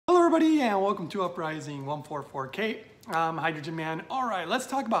everybody, and welcome to Uprising 144K. I'm Hydrogen Man. All right, let's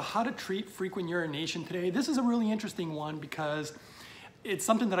talk about how to treat frequent urination today. This is a really interesting one because it's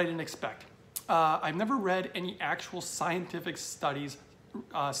something that I didn't expect. I've never read any actual scientific studies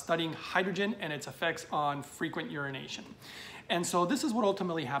studying hydrogen and its effects on frequent urination. And so this is what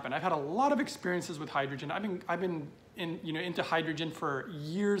ultimately happened. I've had a lot of experiences with hydrogen. I've been into hydrogen for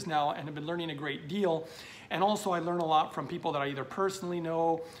years now and have been learning a great deal. And also I learn a lot from people that I either personally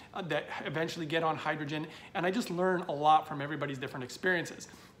know that eventually get on hydrogen. And I just learn a lot from everybody's different experiences.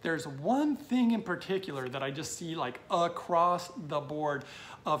 There's one thing in particular that I just see like across the board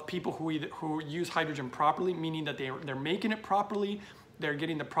of people who use hydrogen properly, meaning that they're making it properly, they're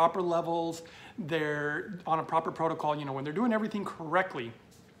getting the proper levels, they're on a proper protocol, when they're doing everything correctly.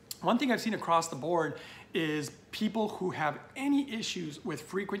 One thing I've seen across the board is people who have any issues with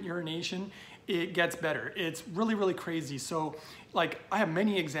frequent urination, it gets better. It's really, really crazy. So like I have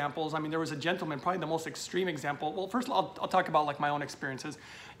many examples. I mean, there was a gentleman, probably the most extreme example. Well, first I'll talk about like my own experiences.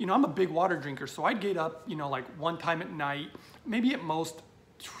 I'm a big water drinker. So I'd get up, like one time at night, maybe at most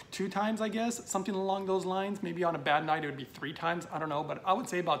two times, I guess, something along those lines. Maybe on a bad night, it would be 3 times. I don't know, but I would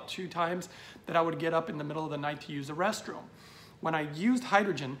say about 2 times that I would get up in the middle of the night to use the restroom. When I used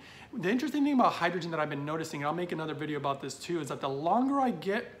hydrogen, the interesting thing about hydrogen that I've been noticing, and I'll make another video about this too, is that the longer I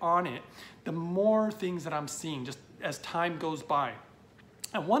get on it, the more things that I'm seeing just as time goes by.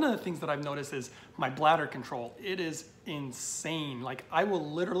 And one of the things that I've noticed is my bladder control. It is insane. Like I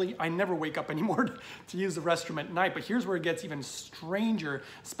never wake up anymore to use the restroom at night, but here's where it gets even stranger,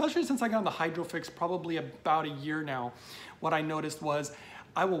 especially since I got on the HydroFix probably about a year now. What I noticed was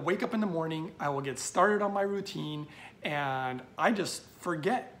I will wake up in the morning, I will get started on my routine, and I just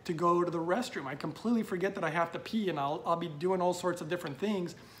forget to go to the restroom. I completely forget that I have to pee, and I'll be doing all sorts of different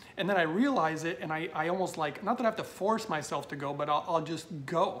things. And then I realize it, and I almost like, not that I have to force myself to go, but I'll just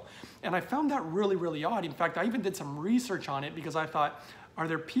go. And I found that really, really odd. In fact, I even did some research on it because I thought, are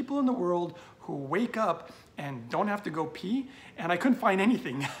there people in the world who wake up and don't have to go pee? And I couldn't find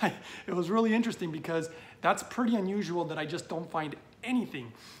anything. It was really interesting because that's pretty unusual that I just don't find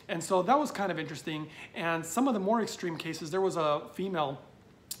anything. And so that was kind of interesting. And some of the more extreme cases, there was a female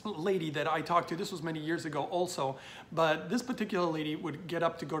lady that I talked to, this was many years ago also, but this particular lady would get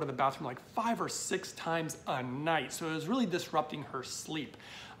up to go to the bathroom like 5 or 6 times a night. So it was really disrupting her sleep.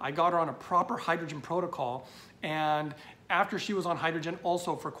 I got her on a proper hydrogen protocol, and after she was on hydrogen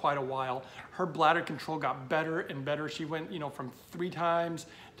also for quite a while, her bladder control got better and better. She went, from 3 times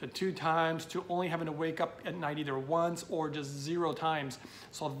to 2 times to only having to wake up at night either once or just 0 times.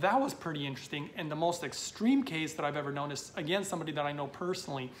 So that was pretty interesting. And the most extreme case that I've ever known is, again, somebody that I know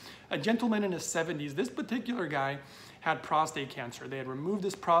personally, a gentleman in his 70s. This particular guy had prostate cancer. They had removed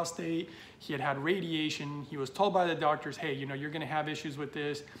his prostate. He had had radiation. He was told by the doctors, hey, you're gonna have issues with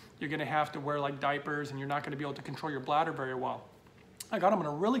this. You're gonna have to wear like diapers and you're not gonna be able to control your bladder very well. I got him on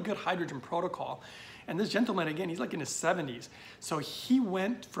a really good hydrogen protocol. And this gentleman, again, he's like in his 70s. So he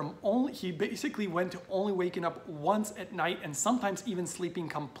basically went to only waking up once at night and sometimes even sleeping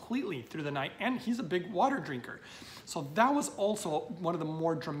completely through the night. And he's a big water drinker. So that was also one of the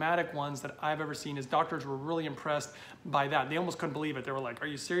more dramatic ones that I've ever seen. His doctors were really impressed by that. They almost couldn't believe it. They were like, are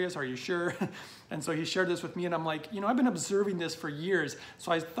you serious? Are you sure? And so he shared this with me and I'm like, I've been observing this for years.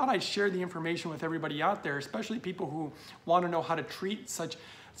 So I thought I'd share the information with everybody out there, especially people who want to know how to treat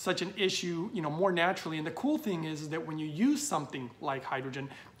such an issue, more naturally. And the cool thing is that when you use something like hydrogen,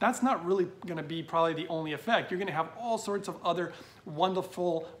 that's not really going to be probably the only effect. You're going to have all sorts of other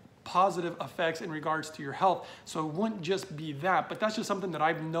wonderful positive effects in regards to your health. So it wouldn't just be that, but that's just something that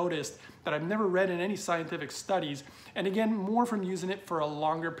I've noticed that I've never read in any scientific studies. And again, more from using it for a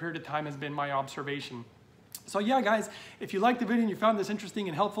longer period of time has been my observation. So yeah, guys, if you liked the video and you found this interesting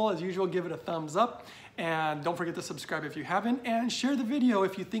and helpful, as usual, give it a thumbs up. And don't forget to subscribe if you haven't, and share the video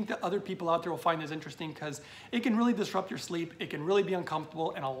if you think that other people out there will find this interesting, because it can really disrupt your sleep. It can really be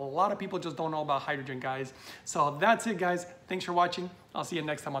uncomfortable, and a lot of people just don't know about hydrogen, guys. So that's it, guys. Thanks for watching. I'll see you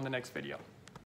next time on the next video.